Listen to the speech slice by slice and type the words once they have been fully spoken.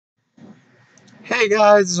Hey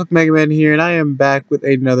guys, this is Mega Man here, and I am back with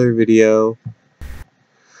another video.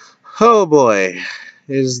 Oh boy,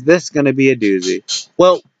 is this gonna be a doozy?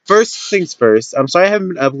 Well, first things first, I'm sorry I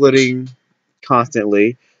haven't been uploading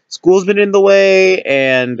constantly. School's been in the way,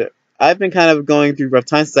 and I've been kind of going through rough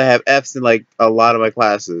times since I have F's in like a lot of my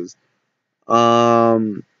classes.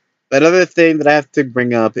 Another thing that I have to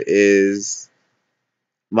bring up is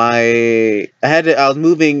I was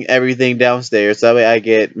moving everything downstairs so that way I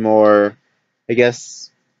get more, I guess,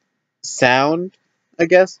 sound, I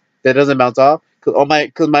guess, that doesn't bounce off.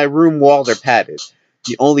 Cause my room walls are padded.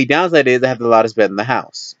 The only downside is I have the loudest bed in the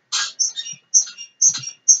house.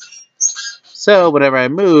 So whenever I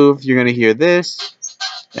move, you're gonna hear this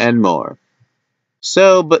and more.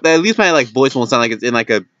 So, but at least my voice won't sound like it's in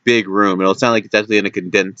like a big room. It'll sound like it's actually in a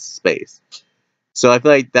condensed space. So I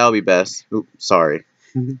feel like that'll be best. Oops, sorry.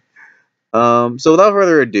 So without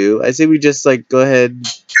further ado, I say we just go ahead and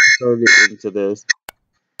throw it into this.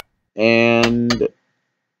 And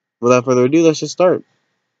without further ado, let's just start.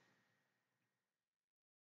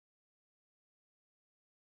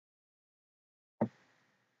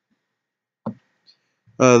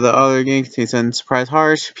 The other game contains some surprise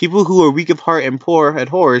horrors. People who are weak of heart and poor at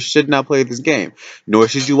horror should not play this game, nor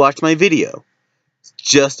should you watch my video.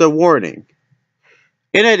 Just a warning.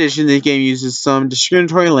 In addition, the game uses some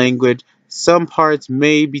discriminatory language. Some parts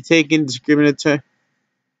may be taken discriminatory.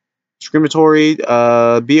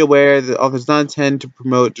 Be aware that authors not intend to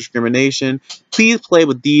promote discrimination. Please play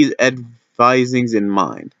with these advisings in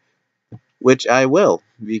mind, which I will,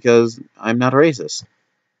 because I'm not a racist.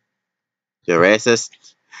 You're racist?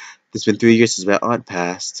 It's been 3 years since my aunt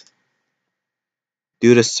passed.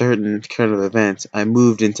 Due to certain current events, I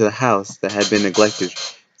moved into the house that had been neglected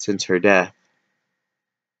since her death.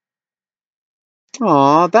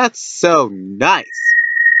 Aw, that's so nice!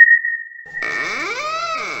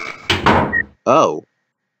 Oh.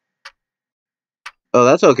 Oh,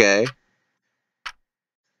 that's okay.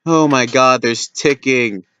 Oh my god, there's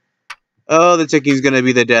ticking. Oh, the ticking's gonna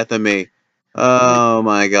be the death of me. Oh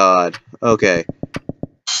my god. Okay.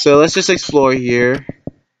 So let's just explore here.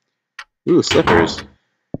 Ooh, slippers.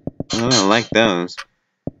 I don't like those.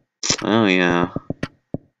 Oh yeah.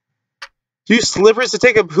 Use slippers to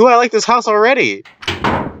take a poo? I like this house already.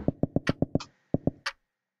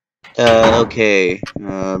 Okay.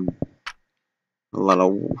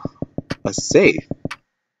 A safe.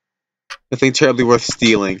 Nothing terribly worth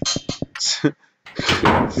stealing.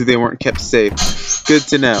 They weren't kept safe. Good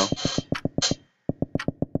to know.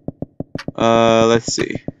 Let's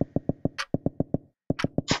see.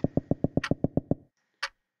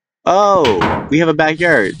 Oh, we have a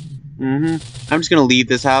backyard. I'm just gonna leave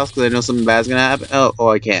this house because I know something bad's gonna happen. Oh,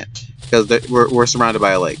 I can't because we're surrounded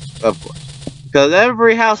by a lake, of course. Because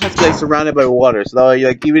every house has to be surrounded by water, so that way,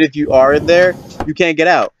 even if you are in there, you can't get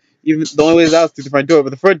out. Even the only way is out is through the front door, but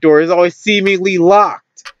the front door is always seemingly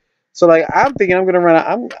locked. So I'm thinking I'm gonna run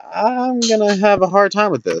out. I'm gonna have a hard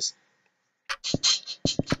time with this.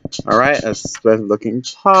 All right, a special looking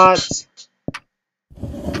pot.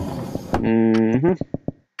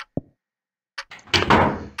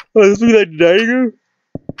 Oh, this looks like Dagger.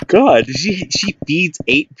 God, she feeds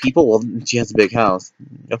 8 people while she has a big house.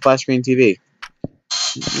 A flat screen TV.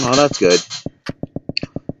 Oh, that's good.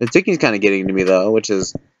 The ticking's kind of getting to me, though, which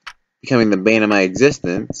is becoming the bane of my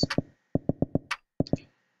existence.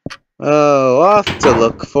 Oh, off to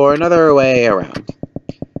look for another way around.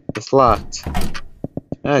 It's locked.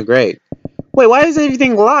 Oh, great. Wait, why is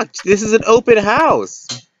everything locked? This is an open house.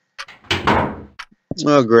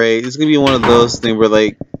 Oh, great. It's gonna be one of those things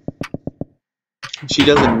where, she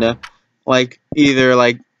doesn't know. Either,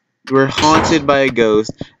 we're haunted by a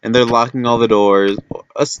ghost, and they're locking all the doors.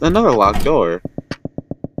 Another locked door.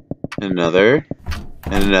 Another.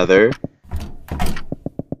 And another.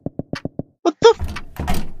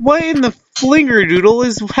 What in the flingerdoodle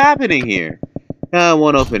is happening here?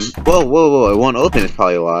 One open. Whoa. One open is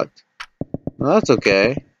probably locked. Well, that's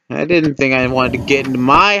okay. I didn't think I wanted to get into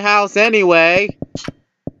my house anyway.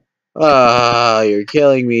 You're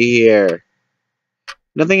killing me here.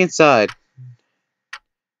 Nothing inside.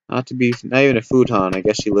 Not even a futon. I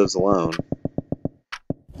guess she lives alone.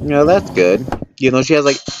 That's good. You know, she has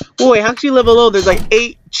whoa, wait, how can she live alone? There's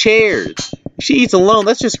 8 chairs. She eats alone.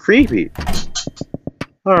 That's just creepy.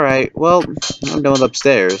 Alright, well, I'm done with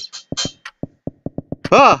upstairs.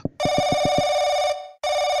 Ah!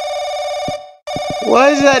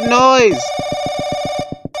 What is that noise?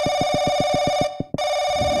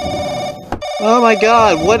 Oh my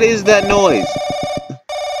god, what is that noise?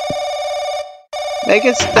 Make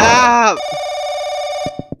it stop!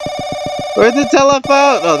 Where's the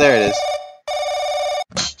telephone? Oh, there it is.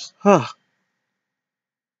 Huh.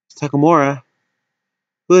 Takamura?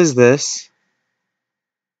 Who is this?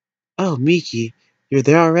 Oh, Miki, you're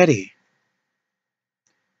there already.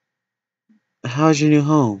 How's your new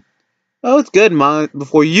home? Oh, it's good, Mom.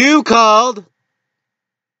 Before you called!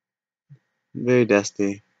 Very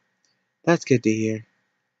dusty. That's good to hear.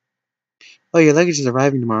 Oh, your luggage is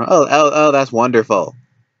arriving tomorrow. Oh, that's wonderful.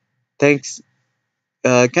 Thanks.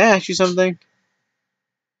 Can I ask you something?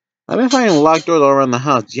 I've been finding locked doors all around the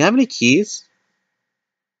house. Do you have any keys?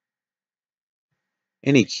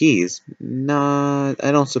 Any keys? Nah,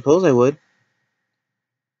 I don't suppose I would.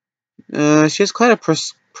 She has quite a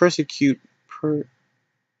persecution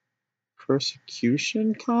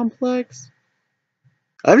complex?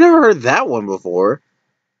 I've never heard that one before.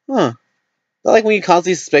 Huh. Not like when you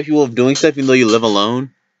constantly suspect people of doing stuff even though you live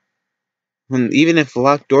alone? Even if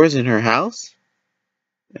locked doors in her house?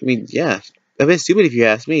 I mean, yeah. A bit stupid if you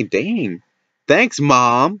ask me. Dang. Thanks,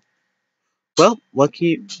 Mom. Well, what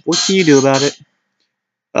can you do about it?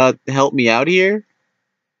 Help me out here?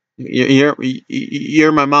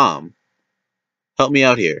 You're my mom. Help me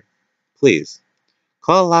out here. Please.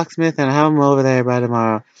 Call a locksmith and have him over there by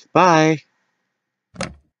tomorrow. Bye.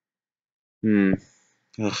 Ugh,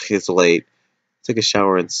 it's late. Take a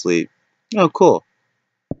shower and sleep. Oh, cool.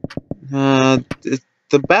 The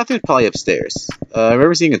bathroom's probably upstairs. I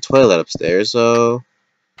remember seeing a toilet upstairs, so...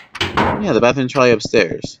 Yeah, the bathroom's probably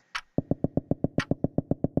upstairs.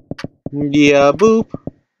 Yeah, boop.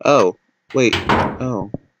 Oh, wait. Oh.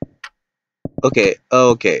 Okay,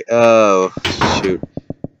 okay. Oh, shoot.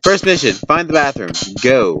 First mission, find the bathroom.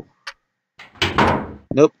 Go.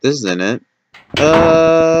 Nope, this isn't it.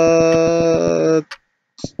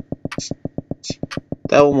 That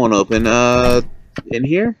one won't open. In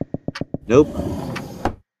here? Nope.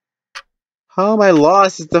 How am I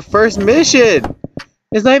lost? It's the first mission!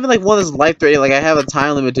 It's not even like one that's life-threatening, like I have a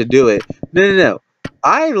time limit to do it. No.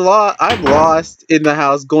 I'm lost in the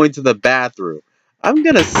house going to the bathroom. I'm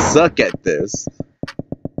gonna suck at this.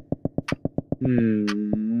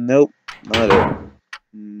 Nope. Not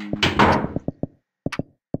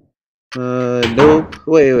it. Nope.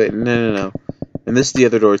 Wait. No. And this is the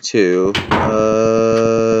other door, too.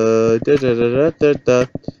 How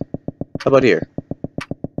about here?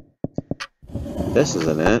 This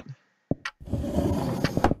isn't it.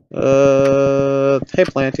 Hey,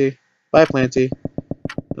 Planty. Bye, Planty.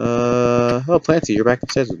 Oh, Planty, you're back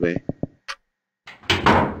upstairs with me.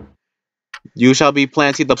 You shall be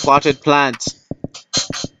Planty, the plotted plant.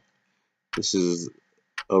 This is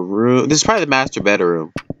a room. This is probably the master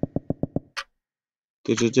bedroom.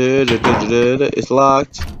 It's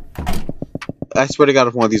locked. I swear to God,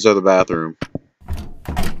 if one of these are the bathroom.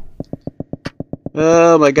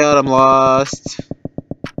 Oh my God, I'm lost.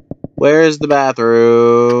 Where's the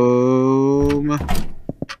bathroom?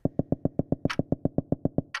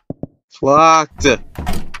 It's locked.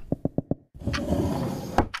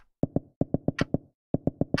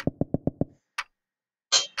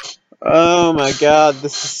 Oh my God,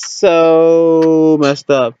 this is so messed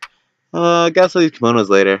up. I gotta sell these kimonos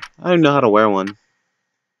later. I don't know how to wear one.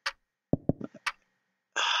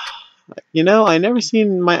 You know, I never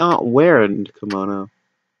seen my aunt wear a kimono.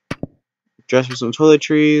 Dress for some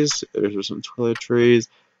toiletries. There's for some toiletries.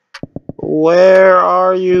 Where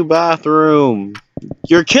are you, bathroom?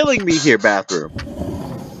 You're killing me here, bathroom.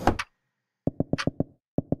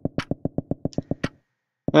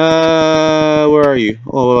 Where are you?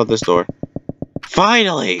 Oh, what about this door?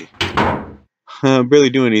 Finally! I barely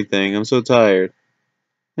do anything. I'm so tired.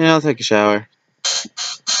 Yeah, I'll take a shower.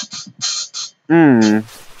 Doesn't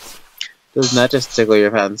that just tickle your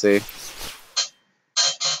fancy?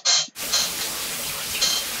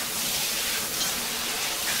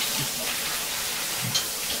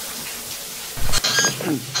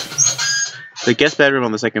 The guest bedroom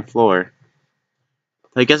on the second floor.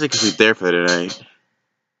 I guess I could sleep there for the night.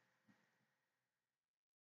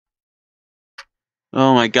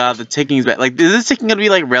 Oh my God, the ticking is bad. Like, is this ticking gonna be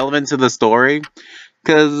like relevant to the story?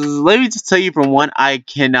 Because let me just tell you, from one, I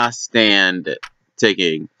cannot stand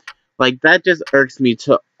ticking. Like, that just irks me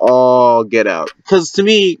to all get out. Because to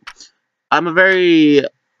me, I'm a very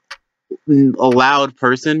loud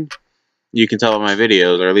person. You can tell by my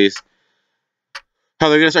videos, or at least how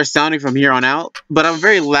they're gonna start sounding from here on out. But I'm a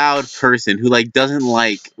very loud person who like doesn't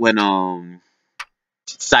like when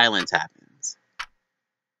silence happens.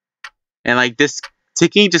 And like this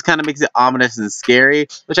ticking just kind of makes it ominous and scary,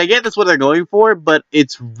 which I get that's what they're going for, but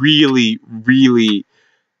it's really, really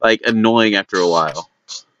like annoying after a while.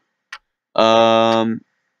 I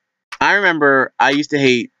remember I used to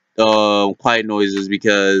hate quiet noises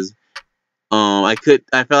because I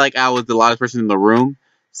felt like I was the loudest person in the room.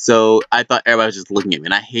 So I thought everybody was just looking at me,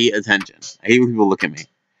 and I hate attention. I hate when people look at me,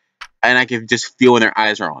 and I can just feel when their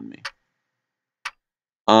eyes are on me.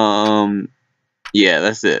 Yeah,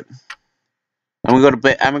 that's it. I'm gonna go to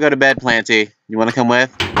bed. I'm gonna go to bed, Planty. You wanna come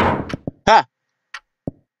with? Ha!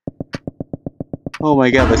 Oh my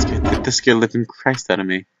God, that scared the living Christ out of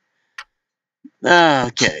me.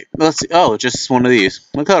 Okay, let's see. Oh, just one of these.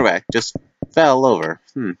 My Kodak just fell over.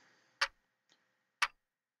 The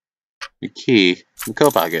key. The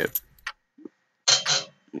coat pocket.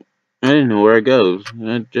 I didn't know where it goes.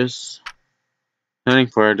 I just hunting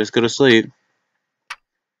for it. Just go to sleep.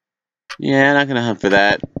 Yeah, not gonna hunt for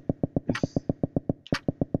that.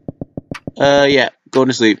 Yeah, going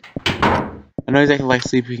to sleep. I know exactly like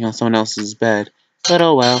sleeping on someone else's bed, but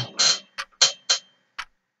oh well.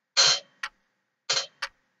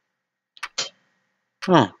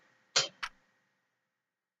 Huh.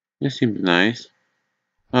 This seems nice.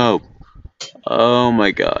 Oh. Oh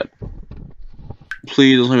my God.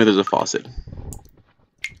 Please don't tell me there's a faucet.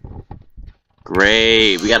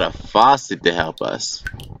 Great. We got a faucet to help us.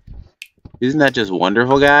 Isn't that just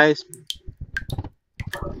wonderful, guys?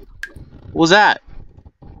 What was that?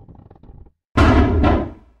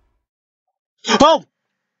 Oh!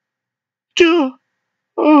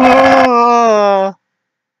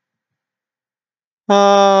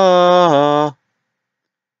 Ah,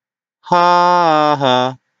 ah,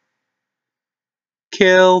 ha,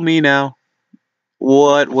 kill me now.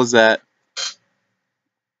 What was that?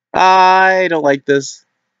 I don't like this.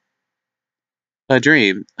 A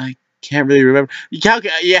dream. I can't really remember. Yeah.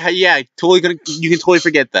 Totally gonna. You can totally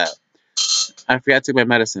forget that. I forgot to take my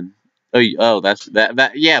medicine. Oh, that's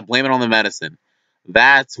that. Yeah, blame it on the medicine.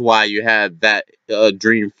 That's why you had that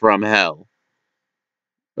dream from hell.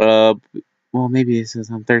 Uh, well, maybe it says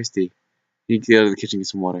I'm thirsty. You need to go to the kitchen and get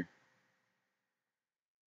some water.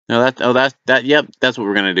 No, that. Yep, that's what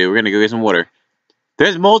we're gonna do. We're gonna go get some water.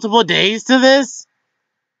 There's multiple days to this?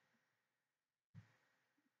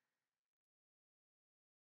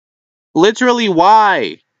 Literally,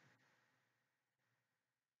 why?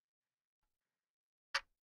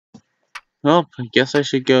 Well, I guess I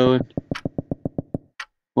should go.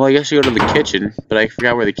 Well, I guess I should go to the kitchen, but I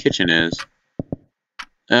forgot where the kitchen is.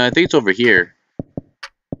 I think it's over here.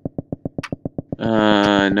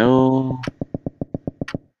 No.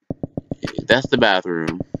 That's the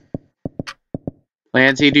bathroom.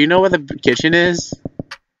 Lancy, do you know where the kitchen is?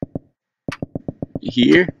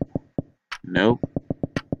 Here? Nope.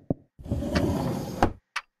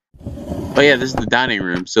 Oh yeah, this is the dining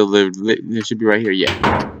room, so it should be right here.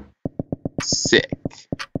 Yeah. Sick.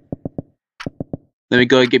 Let me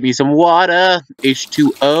go and get me some water.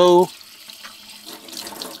 H2O.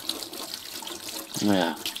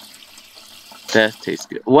 Yeah. That tastes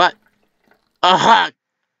good. What? Aha!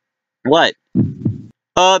 What?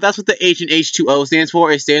 That's what the H in H2O stands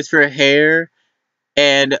for. It stands for hair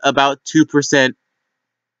and about 2%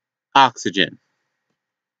 oxygen.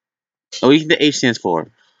 Oh, you think the H stands for?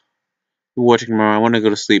 We're watching tomorrow. I want to go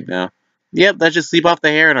to sleep now. Yep, let's just sleep off the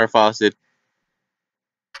hair in our faucet.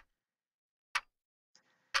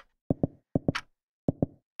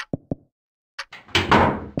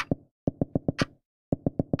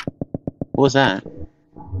 What was that?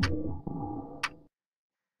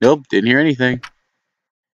 Nope, didn't hear anything.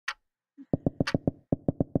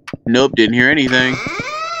 Nope, didn't hear anything.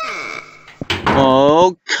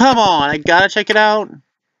 Oh, come on. I gotta check it out.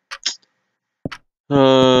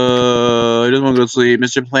 I just want to go to sleep.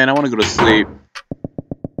 Mr. Plant, I want to go to sleep.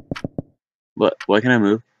 But why can't I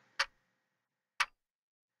move?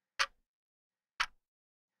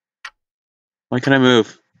 Why can't I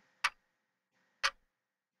move?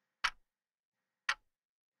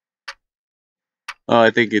 Oh,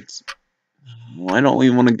 I think it's... I don't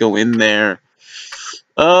even want to go in there.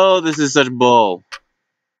 Oh, this is such bull.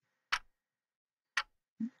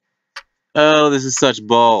 Oh, this is such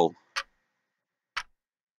bull.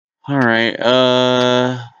 Alright,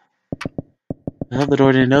 I thought the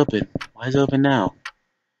door didn't open. Why is it open now?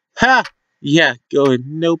 Ha! Yeah, go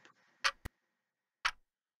in. Nope.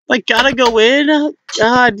 I gotta go in?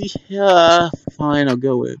 God, yeah. Fine, I'll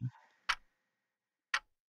go in.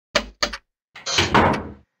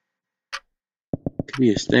 Could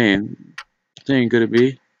be a stain. Stain, could it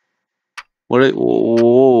be? What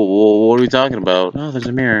are we talking about? Oh, there's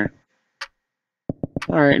a mirror.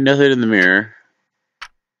 Alright, nothing in the mirror.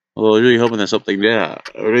 Although I was really hoping that something did happen.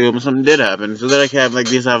 I was really hoping something did happen, so that I could have like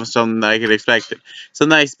this have something that I could expect.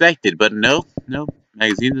 Something I expected, but nope.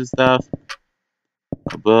 Magazines and stuff.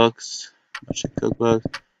 Books. A bunch of cookbooks.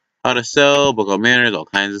 How to sew, book on manners, all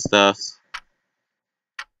kinds of stuff.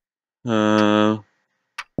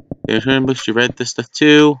 There's one books you read this stuff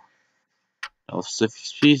too. Also,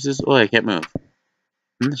 pieces. Oh, I can't move.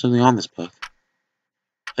 There's something on this book.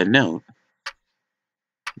 A note.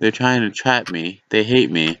 They're trying to trap me. They hate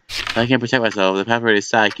me. I can't protect myself. The password is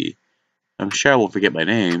Saiki. I'm sure I won't forget my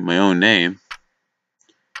name, my own name.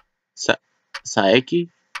 Saiki?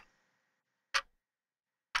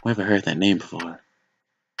 Where have I heard that name before?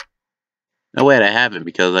 No, wait, I haven't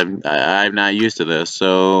because I'm not used to this.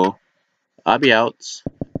 So I'll be out.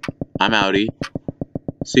 I'm outie.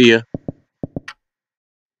 See ya.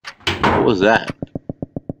 What was that?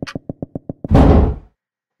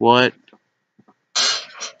 What?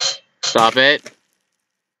 Stop it.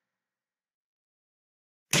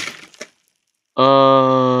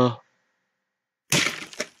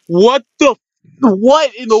 What the?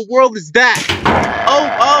 What in the world is that?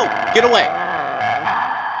 Oh! Get away!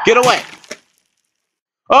 Get away!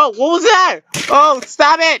 Oh, what was that? Oh,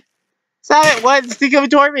 stop it! Stop it! What? It's coming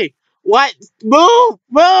toward me! What? Move!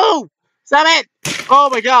 Move! Stop it! Oh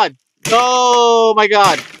my god! Oh my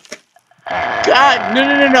god! God!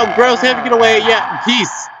 No! Gross! Have to get away! Yeah,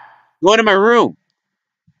 peace! Go into my room!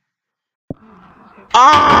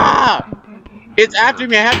 Ah! It's after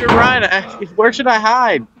me! I have to run! Where should I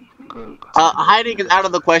hide? Hiding is out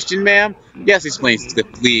of the question, ma'am. Yes, explains the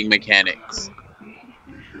fleeing mechanics.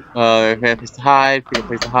 Place to hide. Pick a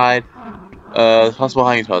place to hide. Possible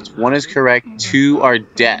hiding spots. 1 is correct. 2 are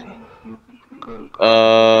death.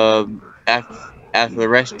 After the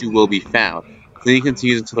rest, you will be found. Fleeing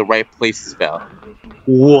continues until the right place is found.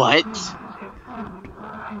 What?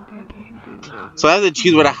 So I have to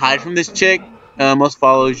choose where to hide from this chick. Most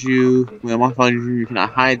follows you. When most follows you, you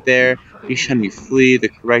cannot hide there. Each time you flee, the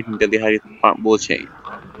correct and deadly hiding spot will change.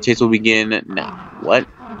 The chase will begin now. What?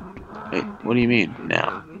 Wait, what do you mean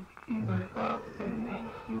now?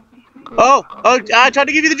 Oh! I tried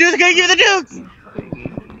to give you the juice. I can't give you the juice.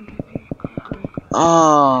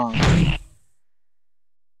 Oh,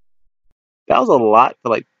 that was a lot for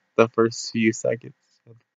like the first few seconds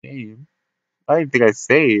of the game. I didn't think I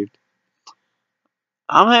saved.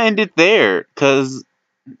 I'm gonna end it there because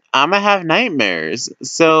I'm gonna have nightmares.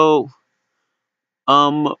 So,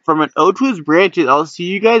 from an ode to his branches, I'll see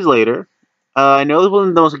you guys later. I know this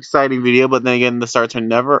wasn't the most exciting video, but then again, the starts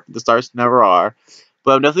never are.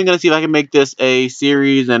 But I'm definitely gonna see if I can make this a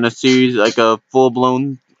series like a full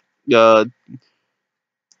blown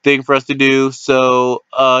thing for us to do. So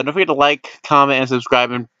don't forget to like, comment, and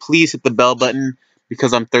subscribe, and please hit the bell button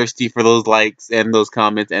because I'm thirsty for those likes and those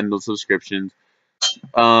comments and those subscriptions.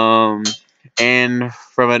 And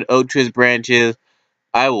from an ode to his branches,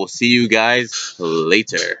 I will see you guys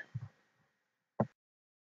later.